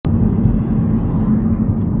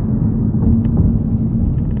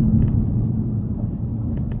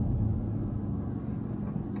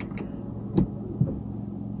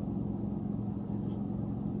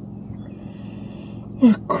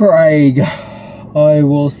Craig, I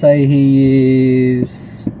will say he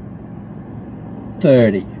is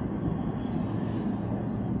 30.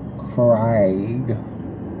 Craig.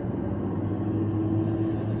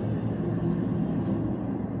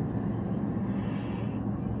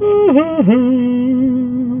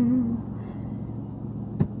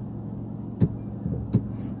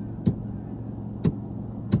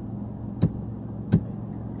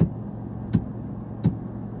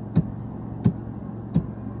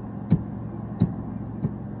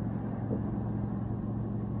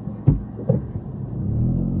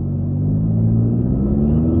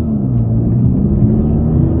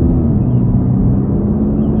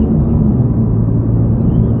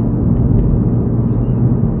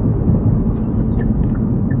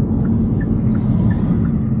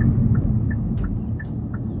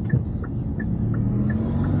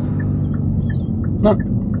 No,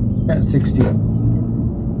 about 60. How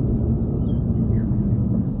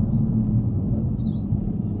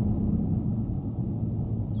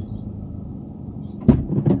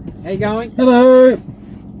you going? Hello.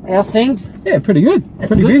 How's things? Yeah, pretty good. That's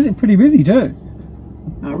Pretty good. busy. Pretty busy too.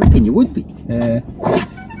 I reckon you would be. Yeah.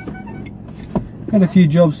 Had a few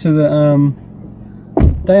jobs to the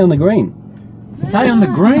day on the green. Day on the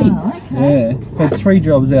green. Yeah, had 3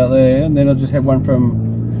 jobs out there, and then I just had one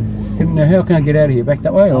from. How can I get out of here? Back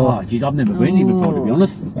that way? Or? Oh, geez, I've never been here before, to be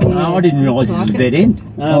honest. I didn't realise it was a dead end.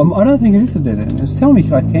 I don't think it is a dead end. It's telling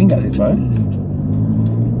me I can go this way.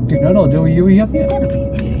 If not, I'll do a UE up here. It's got to be a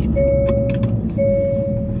dead end.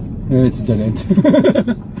 Yeah, it's a dead end.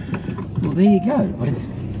 Well, there you go.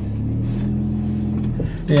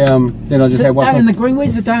 Yeah, then I just had one. Day on the green.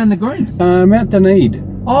 Where's the day on the green? Mount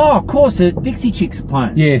Dunedin. Oh, of course, the Dixie Chicks are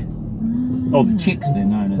playing. Yeah. Oh, the Chicks, they're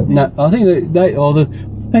known as. No, I think the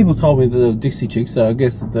people told me the Dixie Chicks, so I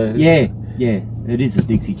guess the. Yeah, it is the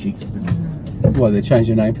Dixie Chicks. Well, they changed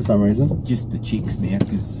their name for some reason. Just the Chicks now,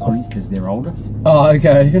 because they're older. Oh,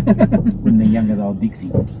 okay. When they're younger, they're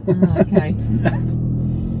Dixie. Oh, okay.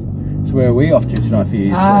 So where are we off to tonight for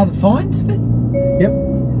you? The Finesford? Yep.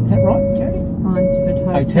 Is that right, Jody? Hinesford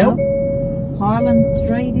Hotel? Highland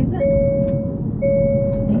Street, is it?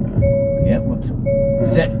 Yeah,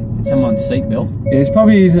 is that someone's seatbelt? Yeah, it's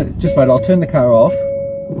probably just wait. I'll turn the car off.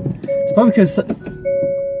 It's probably because.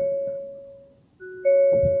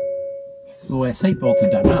 Well, our seatbelts are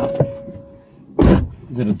done up.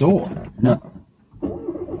 Is it a door? No.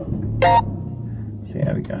 See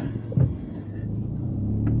how we go.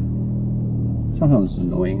 Sometimes it's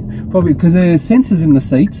annoying. Probably because there's sensors in the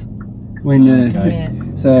seats. When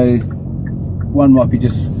so one might be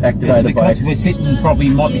just activated because by.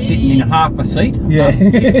 we're might be sitting in half a seat. Yeah,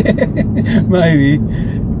 maybe.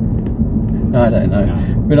 I don't know. No.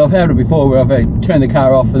 But I've had it before where I've turned the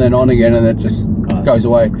car off and then on again and it just goes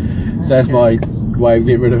away. So that's my way of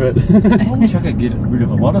getting rid of it. I wish I could get rid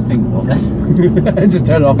of a lot of things like that. Just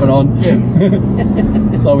turn it off and on. Yeah.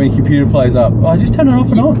 It's like when your computer plays up. Oh, just turn it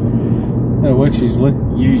off and on. It works usually.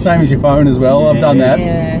 Same as your phone as well. I've done that.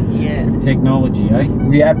 Yeah. With technology, eh?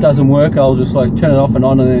 If the app doesn't work, I'll just like turn it off and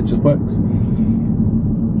on and it just works.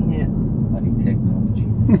 Yeah. Bloody technology.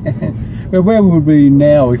 But where would we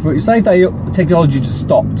now? If say the technology just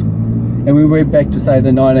stopped and we went back to say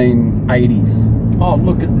the 1980s, Oh,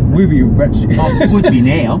 look at we'd be wretched. Oh, we would be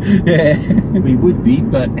now. Yeah. We would be,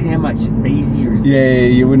 but how much easier is it? Yeah,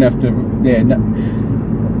 you wouldn't have to. Yeah, no,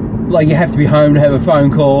 like you have to be home to have a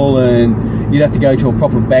phone call, and you'd have to go to a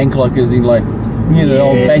proper bank, like as in like the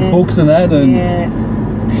old bank books and that. And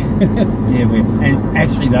and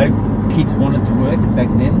actually though, kids wanted to work back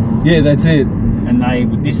then. Yeah, that's it. And they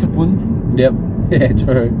were disciplined. Yep. Yeah,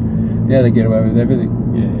 true. Now they get away with everything.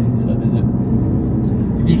 Yeah. So there's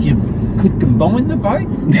if you could combine the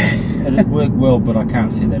both, it'd work well. But I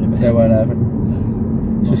can't see that about. That won't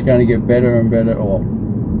happen. It's just going to get better and better, or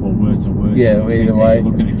worse and worse. Yeah, either way.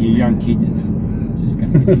 Looking at your young kid, it's just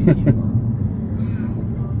going to get easier.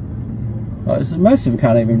 Most of them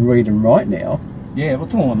can't even read and write now. Yeah, well,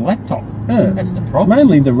 it's all on the laptop. Yeah. That's the It's problem.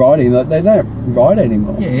 mainly the writing. That they don't write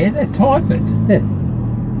anymore. Yeah, they type it. Yeah.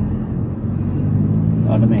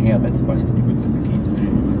 I don't know how that's supposed to be good for the kids, but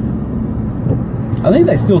anyway. I think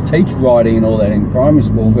they still teach writing and all that in primary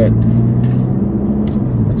school, but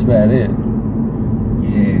that's about it.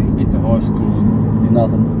 Yeah, get to high school and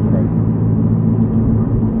Nothing crazy.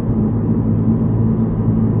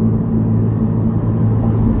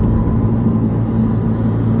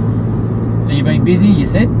 So you've been busy, you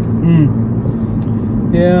said?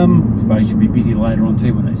 Yeah. I suppose you'll be busy later on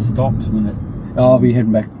too when it stops, when it... I'll be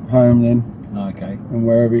heading back home then. Okay. And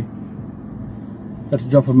wherever. Got to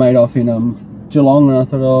drop a mate off in Geelong, and I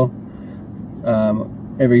thought,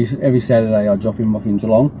 every Saturday I drop him off in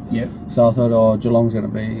Geelong. Yep. So I thought, oh, Geelong's going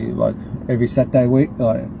to be like every Saturday week.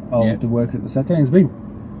 Like I'll have to work at the Saturday. And it's been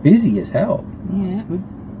busy as hell, Yeah. That's good.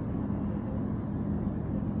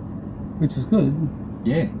 which is good.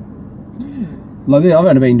 Yeah. Like I've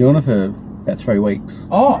only been doing it for about 3 weeks,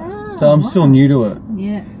 Oh, so I'm still new to it.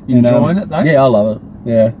 Yeah. you enjoying it though? Yeah, I love it.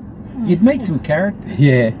 Yeah, You'd meet some characters.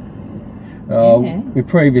 yeah. Yeah. My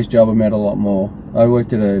previous job, I met a lot more. I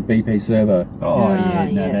worked at a BP server, Oh, yeah.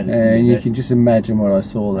 No, yeah. and you can just imagine what I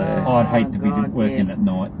saw there. I'd hate to be God, working yeah. at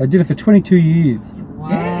night. I did it for 22 years.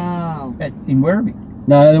 Wow. In Werribee.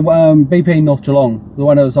 No, BP North Geelong, the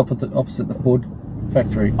one that was opposite the Ford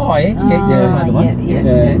factory. Oh, yeah. Oh, Yeah. The one.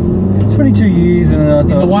 yeah. 22 years, and then I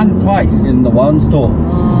thought In the one place. in the one store.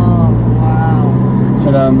 Oh, wow.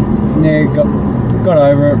 But yeah, got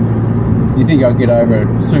over it. You think I'd get over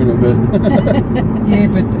it sooner, but Yeah,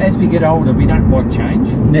 but as we get older, we don't like change.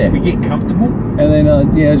 Yeah. We get comfortable. and then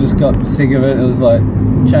I just got sick of it. It was like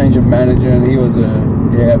change of manager, and he was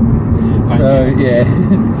so yeah.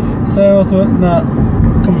 So I thought, nah,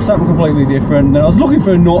 something completely different. And I was looking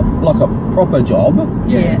for not like a proper job,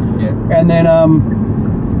 Yeah. and then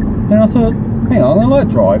I thought, hang on, I like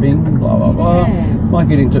driving, blah blah blah. Yeah. Might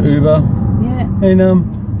get into Uber, Yeah.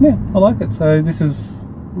 and yeah, I like it. So this is.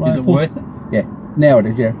 my Is it full- worth it? Yeah, now it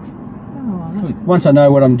is. Yeah. Oh, that's Good. Once I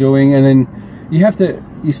know what I'm doing, and then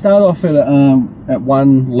you start off at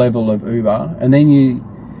one level of Uber, and then you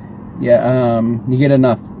get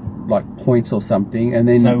enough like points or something, and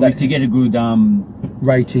then So if you get a good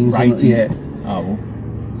ratings, rating. and, yeah, oh well,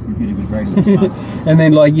 if you get a good rating, it's nice. and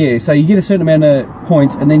then so you get a certain amount of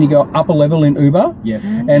points, and then you go up a level in Uber, Yeah.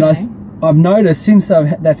 and Okay. I've noticed since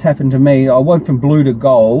that's happened to me, I went from blue to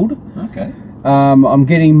gold. Okay. I'm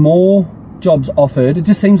getting more jobs offered. It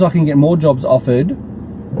just seems like I can get more jobs offered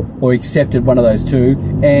or accepted, one of those two,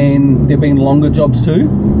 and they've been longer jobs too.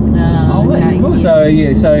 Oh, that's okay.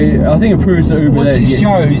 good. So I think it proves to Uber Well, it that just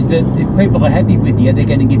shows that if people are happy with you, they're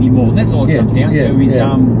going to give you more. That's all it comes down to.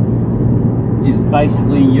 Is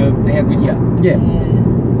basically how good you are. yeah.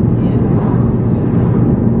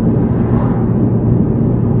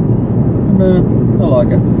 And, I like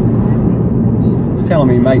it. I was telling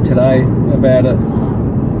me mate today about it,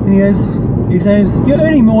 and he says, you're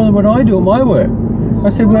earning more than what I do at my work. I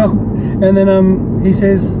said, well, and then he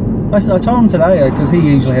says, I told him today, because he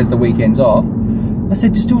usually has the weekends off, I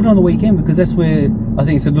said, just do it on the weekend, because that's where I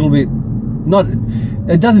think it's a little bit,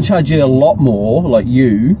 it doesn't charge you a lot more, like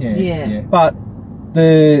you, Yeah. but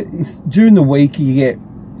during the week you get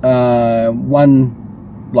 1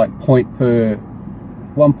 point per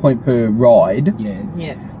ride,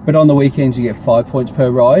 Yeah. but on the weekends you get 5 points per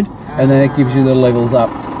ride, and then it gives you the levels up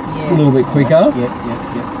a little bit quicker.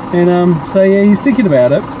 Yeah. And so yeah, he's thinking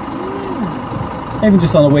about it. Even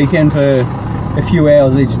just on the weekend for a few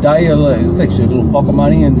hours each day, it's actually a little pocket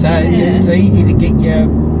money. And So it's easy to get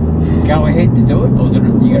you go ahead to do it, or is it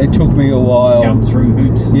you it took me a while. jump through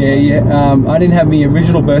hoops? Yeah. I didn't have my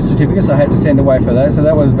original birth certificate, so I had to send away for that. So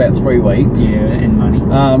that was about 3 weeks. Yeah, and money.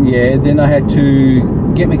 Then I had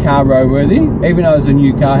to get my car roadworthy. Even though it was a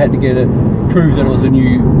new car, I had to get it prove that it was it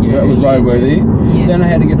was roadworthy. Yeah. Then I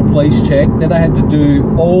had to get a police check. Then I had to do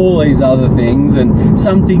all these other things, and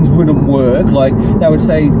some things wouldn't work. Like they would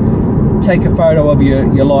say, take a photo of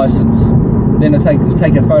your license. Then I take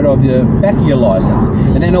a photo of the back of your license,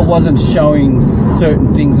 and then it wasn't showing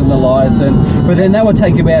certain things in the license. But then that would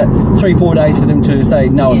take about 3-4 days for them to say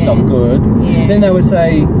no, it's not good. Yeah. Then they would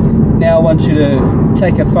say, now I want you to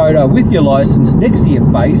take a photo with your license next to your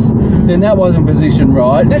face. Then that wasn't positioned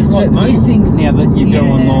right. That's like most things now that you go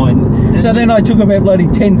online. So then I took about bloody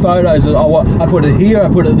 10 photos. I put it here, I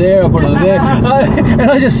put it there, I put it there, and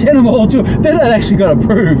I just sent them all to. Then it actually got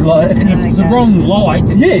approved. Like, And if it's the wrong light,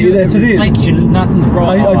 that's it. Reflection, nothing's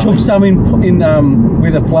right. I took some in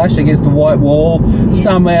with a flash against the white wall,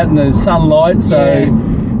 some out in the sunlight. So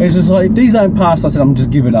it's just like, if these don't pass, I said I'm just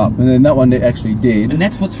giving up. And then that one actually did. And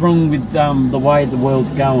that's what's wrong with the way the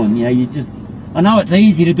world's going. You know, I know it's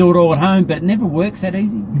easy to do it all at home, but it never works that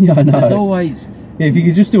easy. Yeah, I know. It's always If you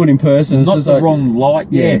could just do it in person, it's not just the like, wrong light.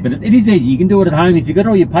 Yeah, but it is easy. You can do it at home if you've got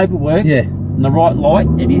all your paperwork. Yeah. And the right light,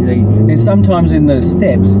 it is easy. And sometimes in the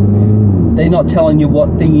steps, they're not telling you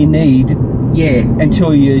what thing you need Yeah.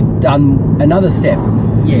 until you've done another step.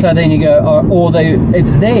 Yeah. So then you go,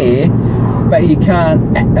 it's there, but you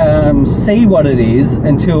can't see what it is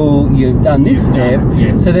until you've done this step.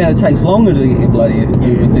 Yeah. So then it takes longer to get bloody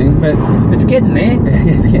everything. But It's getting there.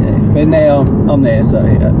 it's getting, but now I'm there, so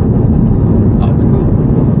yeah. Oh, it's good.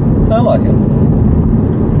 So I like it.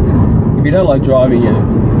 If you don't like driving, you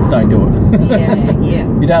don't do it. Yeah.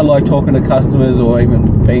 If you don't like talking to customers or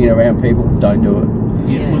even being around people, don't do it.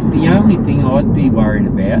 Yeah. Look, the only thing I'd be worried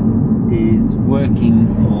about is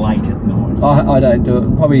working late at night. I don't do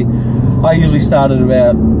it. Probably, I usually start at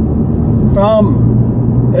about,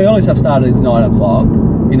 the earliest I've started is 9 o'clock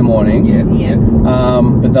in the morning. Yeah.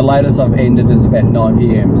 But the latest I've ended is about 9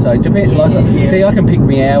 p.m. So it depends. See, I can pick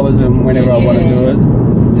my hours and whenever I want to do it.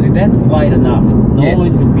 See, that's late enough. 9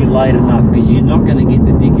 would be late enough because you're not going to get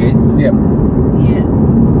the dickheads. Yep. Yeah.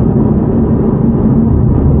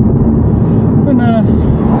 And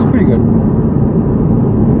it's pretty good.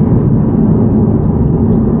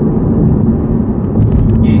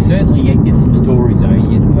 Yeah, certainly you get some stories though.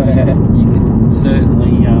 You can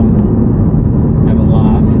certainly have a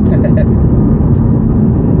laugh.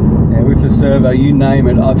 Yeah, with the server, you name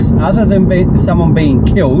it. Other than someone being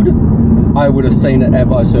killed, I would have seen it at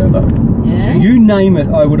my server. Yeah. You name it,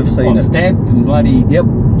 I would have seen it. Stabbed and bloody. Yep.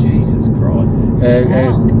 Jesus Christ.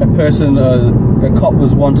 A person, a cop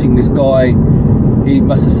was wanting this guy. He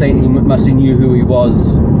must have knew who he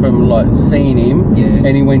was from like seeing him. Yeah.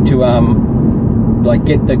 And he went to like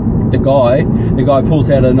get the guy. The guy pulls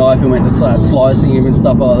out a knife and went to start slicing him and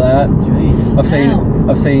stuff like that. Jesus.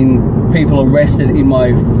 I've seen people arrested in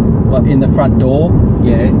the front door.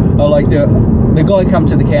 Yeah. Like the guy come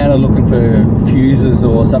to the counter looking for fuses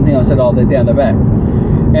or something. I said, oh, they're down the back.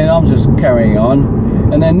 And I'm just carrying on.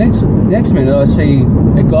 And then next minute I see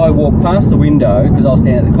a guy walk past the window because I was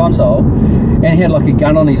standing at the console, and he had like a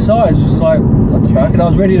gun on his side. It's just like, what the fuck? And I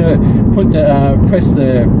was ready to press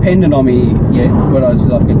the pendant on me. Yeah. When I was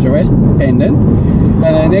like a duress pendant. And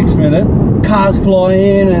then next minute, cars fly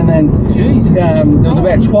in, and then there was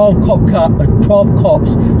about 12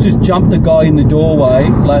 cops just jumped the guy in the doorway,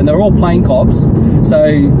 and they're all plain cops. So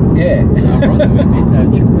yeah.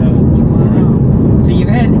 So you've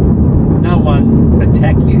had no one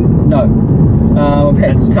attack you? No. I've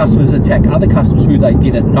had customers attack other customers who they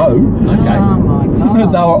didn't know. Okay. Oh my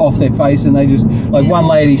God. They were off their face, and they just, one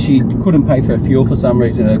lady, she couldn't pay for her fuel for some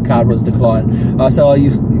reason, her card was declined. So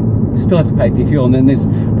you still have to pay for your fuel. And then this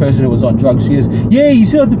person who was on drugs, she goes, yeah, you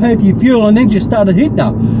still have to pay for your fuel, and then just started hitting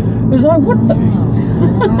her. It was like, what the?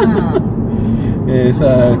 Wow. Yeah,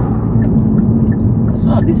 so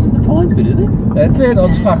Oh, this is the fines bit, is it? that's it. I'll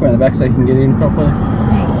just park around the back so you can get in properly.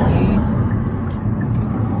 Thank you.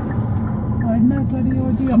 I had no bloody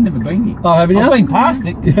idea. I've never been here. Oh, haven't you? I've been past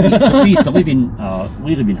it. We used to live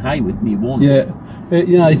in Hayward near Warren. Yeah.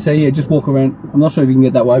 So just walk around. I'm not sure if you can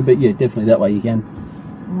get that way, but yeah, definitely that way you can.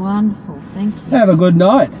 Wonderful. Thank you. Have a good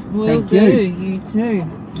night. Will Thank do. you. You too.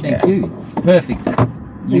 Thank you. Perfect.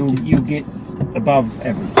 You'll get above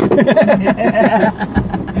average.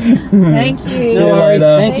 Thank you. See you No worries.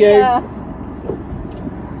 later. Thank See you. ya.